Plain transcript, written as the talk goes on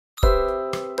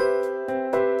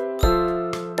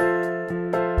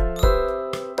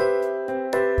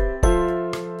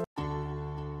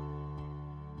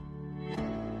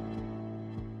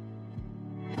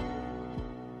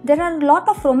there are a lot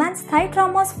of romance Thai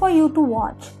dramas for you to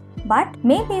watch. But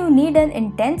maybe you need an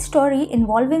intense story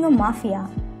involving a mafia.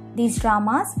 These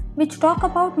dramas, which talk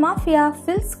about mafia,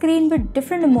 fill screen with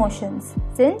different emotions,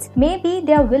 since maybe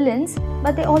they are villains,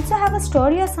 but they also have a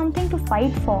story or something to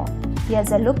fight for.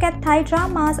 Here's a look at Thai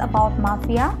dramas about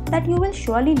mafia that you will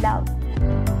surely love.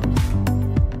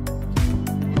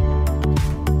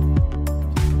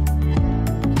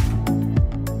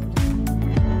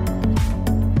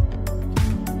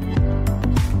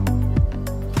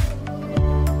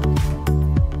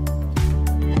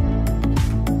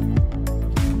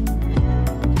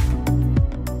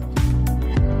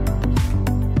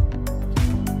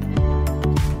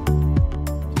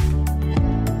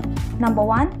 Number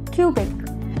 1. Cheewit.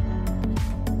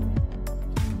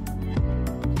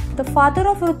 The father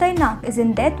of Rutainak is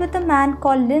in debt with a man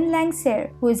called Lin Lang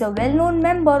Ser, who is a well-known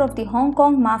member of the Hong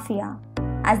Kong Mafia.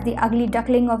 As the ugly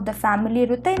duckling of the family,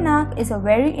 Rutainak is a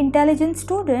very intelligent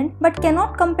student but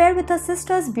cannot compare with her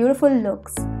sister's beautiful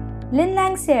looks. Lin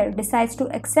Lang Ser decides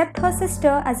to accept her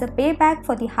sister as a payback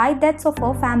for the high debts of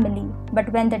her family.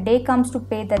 But when the day comes to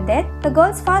pay the debt, the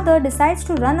girl's father decides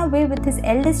to run away with his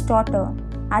eldest daughter.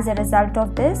 As a result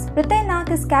of this, Rutainak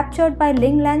is captured by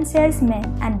Lin Lang Ser's men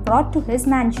and brought to his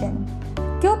mansion.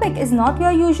 Cheewit is not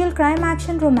your usual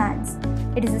crime-action romance.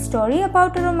 It is a story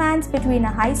about a romance between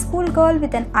a high school girl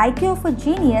with an IQ of a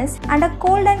genius and a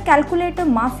cold and calculated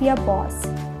mafia boss.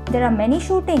 There are many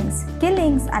shootings,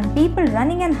 killings, and people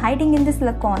running and hiding in this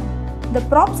Lakorn. The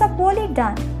props are poorly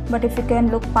done, but if you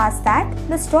can look past that,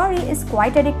 the story is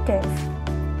quite addictive.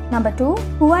 Number 2.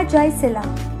 Hua Jai Sila.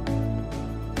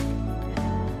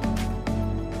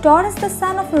 Tor is the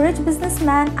son of a rich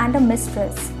businessman and a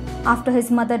mistress. After his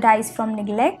mother dies from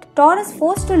neglect, Tor is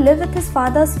forced to live with his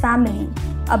father's family.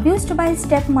 Abused by his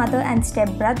stepmother and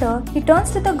stepbrother, he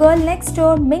turns to the girl next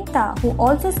door, Milktea, who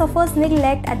also suffers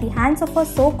neglect at the hands of her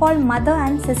so-called mother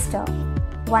and sister.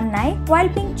 One night, while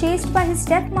being chased by his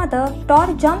stepmother,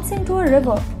 Tor jumps into a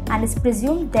river and is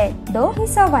presumed dead, though he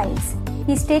survives.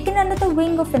 He is taken under the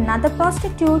wing of another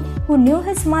prostitute who knew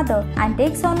his mother and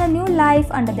takes on a new life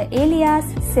under the alias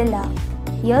Sila.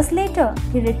 Years later,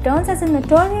 he returns as a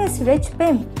notorious rich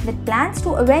pimp with plans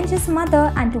to avenge his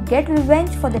mother and to get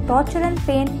revenge for the torture and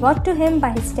pain brought to him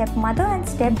by his stepmother and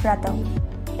stepbrother.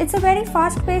 It's a very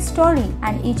fast-paced story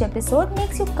and each episode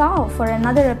makes you cow for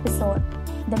another episode.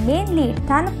 The main lead,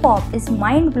 Thanapop, is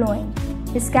mind-blowing.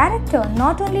 His character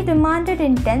not only demanded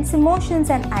intense emotions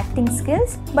and acting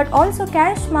skills, but also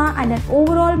charisma and an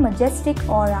overall majestic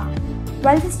aura.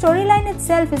 While the storyline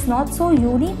itself is not so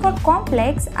unique or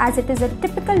complex as it is a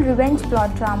typical revenge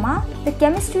plot drama, the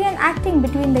chemistry and acting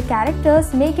between the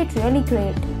characters make it really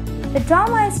great. The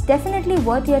drama is definitely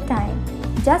worth your time.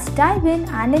 Just dive in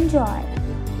and enjoy.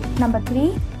 Number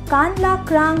 3. Karn La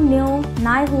Krang Neung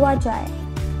Nai Huajai.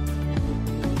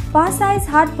 Hua is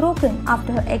heartbroken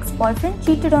after her ex-boyfriend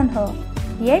cheated on her,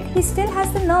 yet he still has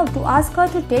the nerve to ask her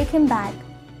to take him back.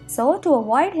 So, to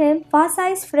avoid him,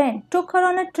 Hua's friend took her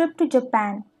on a trip to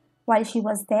Japan. While she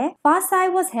was there, Hua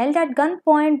was held at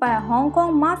gunpoint by a Hong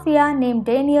Kong mafia named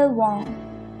Daniel Wong.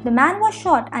 The man was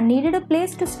shot and needed a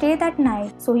place to stay that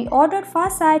night, so he ordered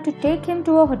Hua to take him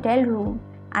to a hotel room.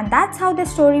 And that's how the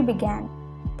story began.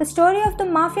 The story of the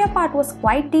mafia part was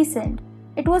quite decent.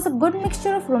 It was a good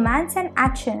mixture of romance and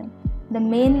action. The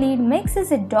main lead mix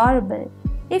is adorable.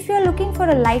 If you are looking for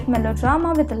a light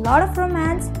melodrama with a lot of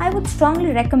romance, I would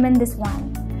strongly recommend this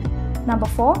one. Number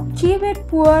 4. Cheewit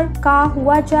Puer Ka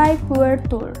Huajai Puer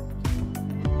Tur.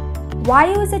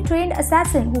 Vayu is a trained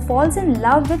assassin who falls in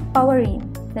love with Pawareen,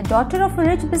 the daughter of a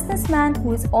rich businessman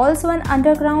who is also an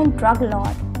underground drug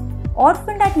lord.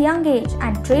 Orphaned at young age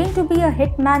and trained to be a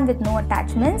hitman with no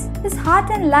attachments, his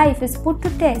heart and life is put to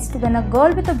test when a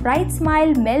girl with a bright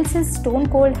smile melts his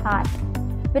stone-cold heart.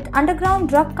 With underground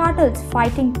drug cartels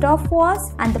fighting tough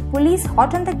wars and the police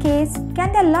hot on the case,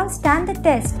 can their love stand the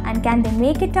test and can they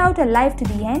make it out alive to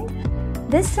the end?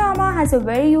 This drama has a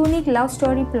very unique love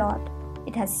story plot.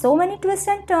 It has so many twists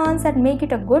and turns that make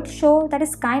it a good show that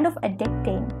is kind of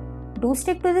addicting. Do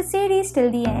stick to the series till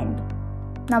the end.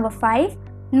 Number 5.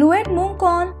 Lueat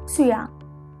Mungkorn Suea.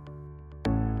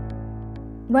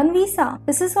 One Visa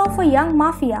pisses off a young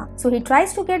mafia, so he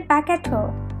tries to get back at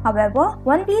her. However,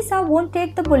 One Visa won't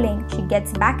take the bullying. She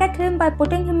gets back at him by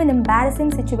putting him in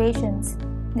embarrassing situations.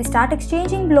 They start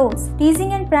exchanging blows,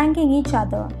 teasing and pranking each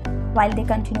other. While they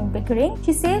continue bickering,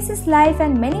 she saves his life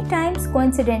and many times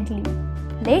coincidentally.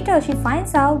 Later, she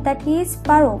finds out that he is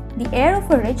Paro, the heir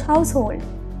of a rich household.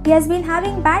 He has been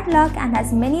having bad luck and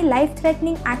has many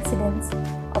life-threatening accidents.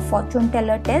 A fortune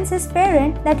teller tells his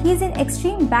parent that he is in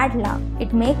extreme bad luck.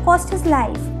 It may cost his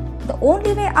life. The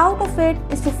only way out of it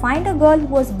is to find a girl who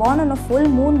was born on a full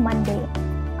moon Monday.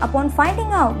 Upon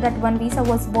finding out that Vanvisa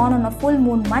was born on a full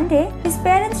moon Monday, his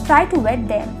parents try to wed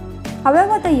them.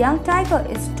 However, the young tiger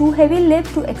is too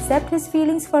heavy-lipped to accept his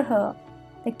feelings for her.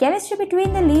 The chemistry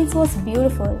between the leads was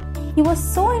beautiful. He was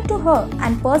so into her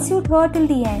and pursued her till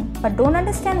the end, but don't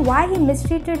understand why he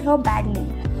mistreated her badly.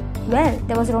 Well,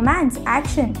 there was romance,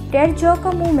 action,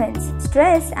 tear-jerker moments,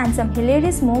 stress and some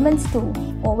hilarious moments too.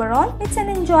 Overall, it's an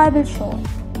enjoyable show.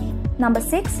 Number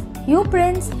 6. You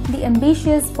Prince, the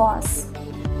Ambitious Boss.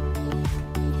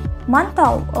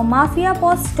 Mantau, a mafia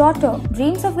boss's daughter,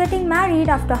 dreams of getting married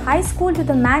after high school to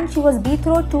the man she was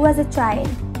betrothed to as a child.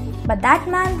 But that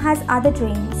man has other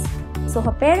dreams. So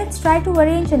her parents try to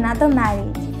arrange another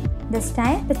marriage. This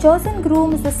time, the chosen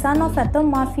groom is the son of another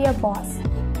mafia boss.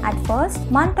 At first,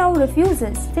 Mantau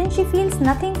refuses since she feels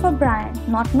nothing for Brian,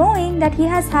 not knowing that he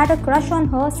has had a crush on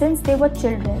her since they were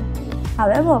children.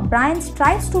 However, Brian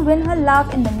strives to win her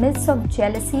love in the midst of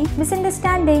jealousy,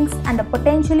 misunderstandings, and a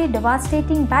potentially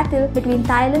devastating battle between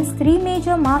Thailand's 3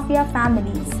 major mafia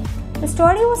families. The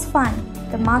story was fun.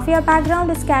 The mafia background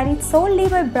is carried solely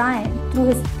by Brian through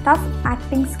his tough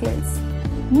acting skills.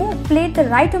 Mook played the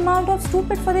right amount of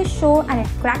stupid for this show and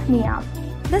it cracked me up.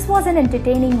 This was an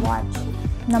entertaining watch.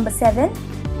 Number 7.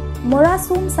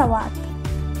 Morrasoom Sawat.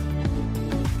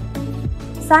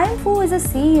 Saimfu is a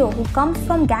CEO who comes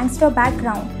from gangster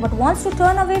background but wants to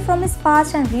turn away from his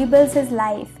past and rebuilds his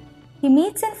life. He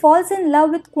meets and falls in love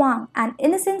with Krang, an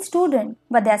innocent student,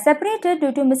 but they are separated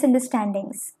due to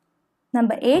misunderstandings.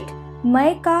 Number 8.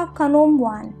 Mae Ka Khanom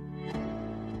Wan.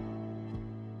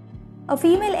 A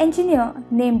female engineer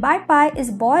named Bai Pai is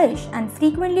boyish and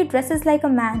frequently dresses like a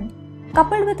man.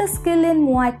 Coupled with a skill in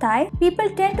Muay Thai, people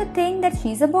tend to think that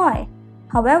she's a boy.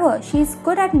 However, she is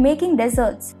good at making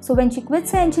desserts, so when she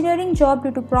quits her engineering job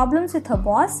due to problems with her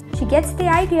boss, she gets the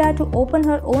idea to open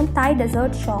her own Thai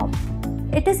dessert shop.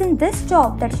 It is in this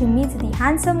job that she meets the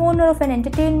handsome owner of an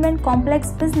entertainment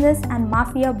complex business and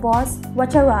mafia boss,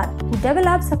 Huajai, who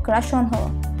develops a crush on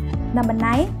her. Number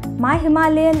 9. My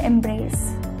Himalayan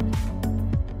Embrace.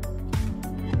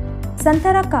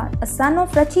 Santharakat, a son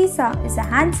of Rachisa, is a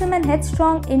handsome and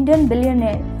headstrong Indian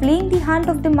billionaire fleeing the hunt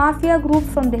of the mafia group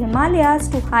from the Himalayas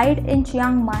to hide in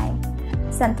Chiang Mai.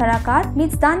 Santharakat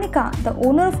meets Danika, the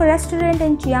owner of a restaurant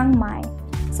in Chiang Mai.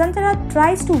 Santhara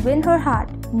tries to win her heart,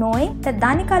 knowing that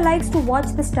Danika likes to watch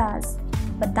the stars.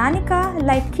 But Danika,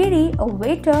 like Kiri, a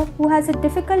waiter who has a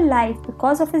difficult life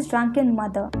because of his drunken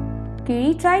mother.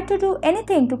 Kiri tried to do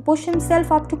anything to push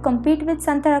himself up to compete with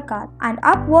Santharakat and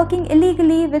up working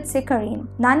illegally with Sikarin,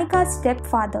 Danika's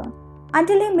stepfather,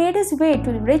 until he made his way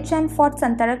to the rich and fought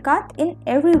Santharakat in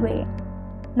every way.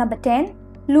 Number 10.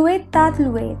 Lueat Tat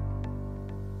Lueat.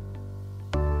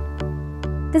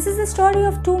 This is the story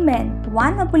of 2 men,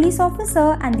 one a police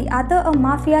officer and the other a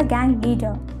mafia gang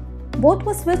leader. Both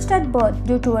were switched at birth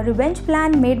due to a revenge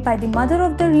plan made by the mother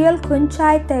of the real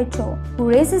Khunchai Techo, who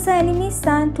raises her enemy's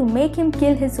son to make him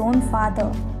kill his own father.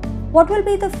 What will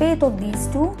be the fate of these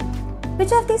two?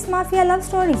 Which of these mafia love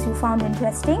stories you found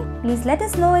interesting? Please let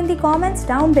us know in the comments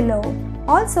down below.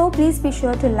 Also, please be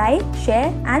sure to like,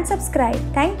 share and subscribe.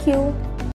 Thank you.